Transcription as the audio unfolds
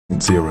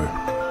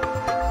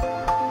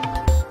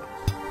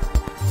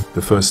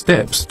The first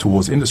steps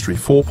towards Industry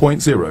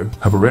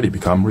 4.0 have already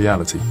become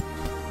reality.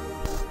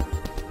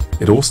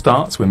 It all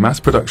starts when mass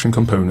production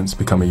components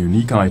become a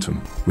unique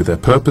item, with their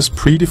purpose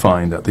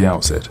predefined at the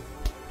outset.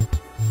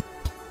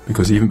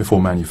 Because even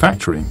before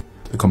manufacturing,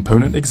 the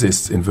component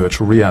exists in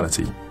virtual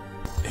reality,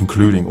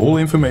 including all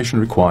information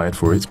required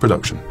for its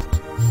production.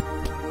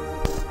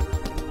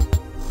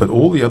 But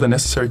all the other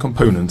necessary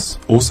components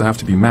also have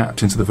to be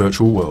mapped into the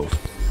virtual world.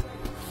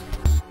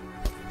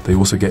 They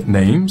also get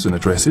names and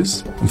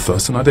addresses, and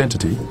thus an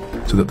identity,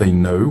 so that they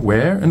know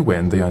where and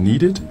when they are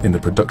needed in the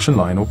production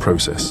line or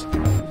process.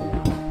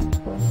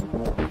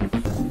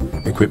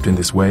 Equipped in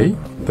this way,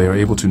 they are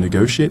able to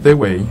negotiate their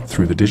way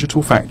through the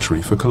digital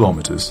factory for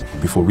kilometers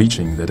before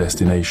reaching their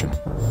destination.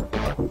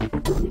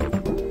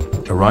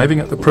 Arriving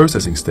at the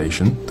processing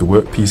station, the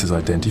workpiece is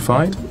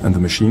identified and the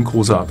machine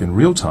calls up in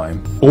real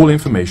time all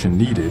information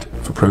needed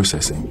for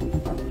processing.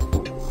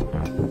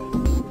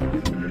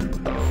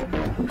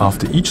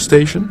 After each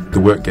station, the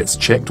work gets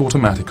checked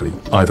automatically,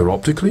 either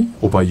optically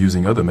or by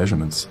using other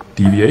measurements.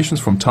 Deviations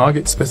from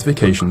target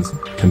specifications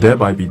can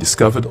thereby be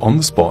discovered on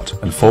the spot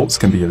and faults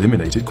can be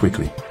eliminated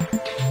quickly.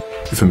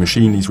 If a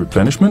machine needs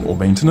replenishment or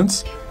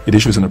maintenance, it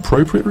issues an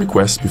appropriate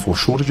request before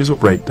shortages or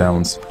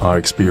breakdowns are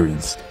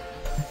experienced.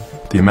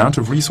 The amount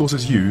of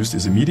resources used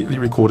is immediately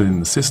recorded in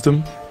the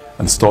system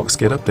and stocks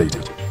get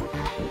updated.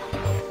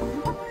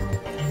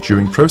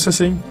 During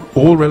processing,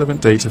 all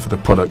relevant data for the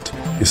product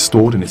is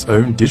stored in its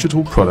own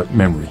digital product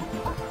memory.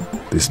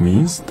 This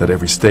means that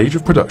every stage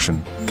of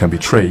production can be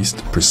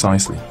traced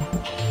precisely.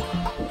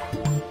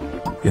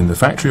 In the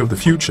factory of the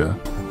future,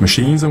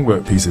 machines and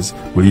workpieces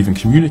will even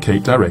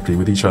communicate directly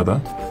with each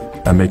other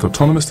and make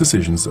autonomous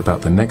decisions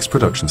about the next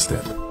production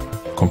step,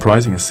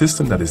 comprising a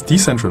system that is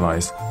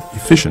decentralized,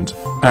 efficient,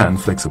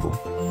 and flexible.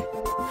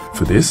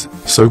 For this,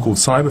 so-called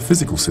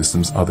cyber-physical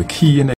systems are the key enabler.